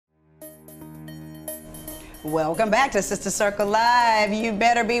Welcome back to Sister Circle Live. You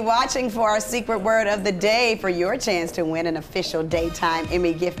better be watching for our secret word of the day for your chance to win an official Daytime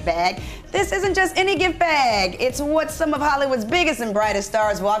Emmy gift bag. This isn't just any gift bag. It's what some of Hollywood's biggest and brightest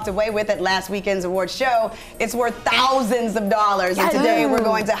stars walked away with at last weekend's award show. It's worth thousands of dollars. And today we're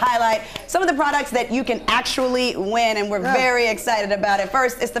going to highlight some of the products that you can actually win, and we're very excited about it.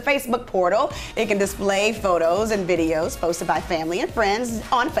 First, it's the Facebook portal. It can display photos and videos posted by family and friends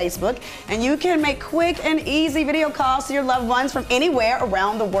on Facebook, and you can make quick and easy video calls to your loved ones from anywhere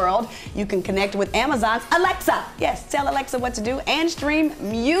around the world. You can connect with Amazon's Alexa. Yes, tell Alexa what to do and stream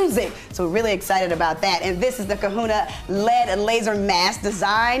music. So we're really excited about that. And this is the Kahuna LED laser mask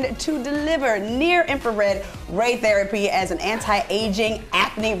designed to deliver near-infrared ray therapy as an anti-aging,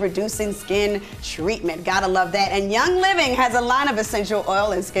 acne-reducing skin treatment. Gotta love that. And Young Living has a line of essential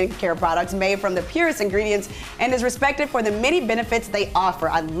oil and skincare products made from the purest ingredients and is respected for the many benefits they offer.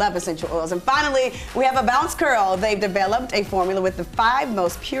 I love essential oils. And finally, we have a Bounce Curl. They've developed a formula with the 5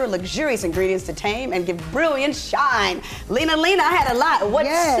 most pure, luxurious ingredients to tame and give brilliant shine. Lena, I had a lot. What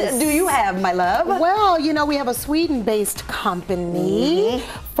do you have, my love? Well, you know, we have a Sweden-based company.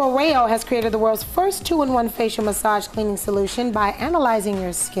 Foreo has created the world's first 2-in-1 facial massage cleaning solution by analyzing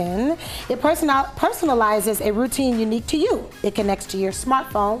your skin. It personalizes a routine unique to you. It connects to your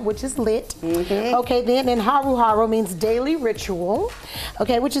smartphone, which is lit. Okay, then, and Haru means daily ritual.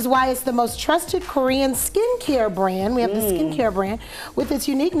 Okay, which is why it's the most trusted Korean skincare brand. We have the skincare brand. With its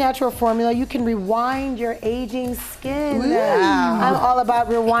unique natural formula, you can rewind your aging skin. I'm all about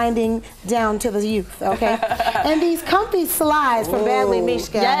rewinding down to the youth, okay? And these comfy slides from Badly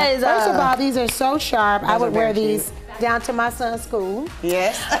Mishka. Yes. First of all, these are so sharp. I would wear these down to my son's school.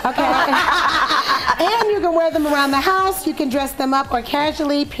 Yes. Okay. And you can wear them around the house. You can dress them up or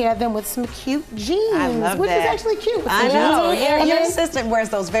casually pair them with some cute jeans. I love which that. is actually cute. I know. Your assistant wears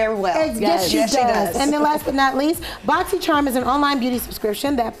those very well. Yes, she does. And then last but not least, BoxyCharm is an online beauty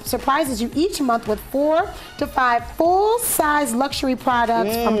subscription that surprises you each month with 4 to 5 full-size luxury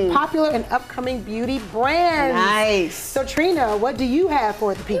products from popular and upcoming beauty brands. Nice. So Trina, what do you have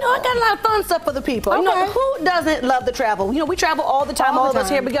for the people? You know, I got a lot of fun stuff for the people. You know, who doesn't love the travel? You know, we travel all the time, all of us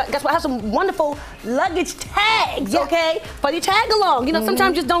here, but guess what? I have some wonderful luggage tags, okay? For your tag along. You know,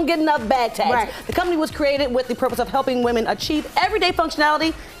 sometimes you just don't get enough bag tags. The company was created with the purpose of helping women achieve everyday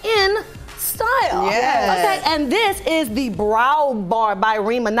functionality in style. Okay, and this is the Brow Bar by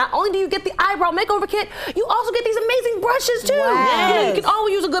Rima. Not only do you get the eyebrow makeover kit, you also get these amazing brushes too. You know, you can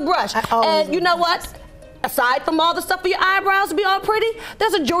always use a good brush. And you know what? Aside from all the stuff for your eyebrows to be all pretty,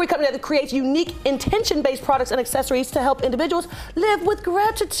 there's a jewelry company that creates unique intention-based products and accessories to help individuals live with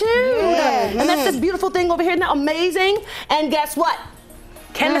gratitude. And that's this beautiful thing over here. Isn't that amazing? And guess what?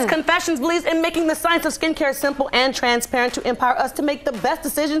 Chemist Confessions believes in making the science of skincare simple and transparent to empower us to make the best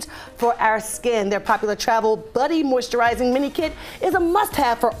decisions for our skin. Their popular Travel Buddy Moisturizing Mini Kit is a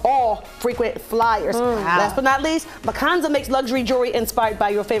must-have for all frequent flyers. Last but not least, Makanza makes luxury jewelry inspired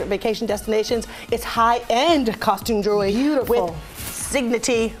by your favorite vacation destinations. It's high-end costume jewelry. Beautiful. With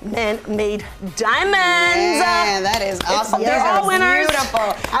Signity man-made diamonds. Man, that is awesome. They're all winners.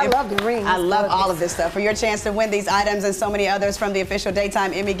 Beautiful. I love the rings. I love all of this stuff. For your chance to win these items and so many others from the official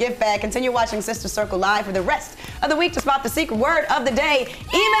Daytime Emmy gift bag, continue watching Sister Circle Live for the rest of the week to spot the secret word of the day.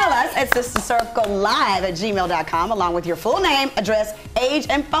 Email us at sistercirclelive@gmail.com along with your full name, address, age,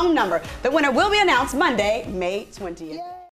 and phone number. The winner will be announced Monday, May 20th.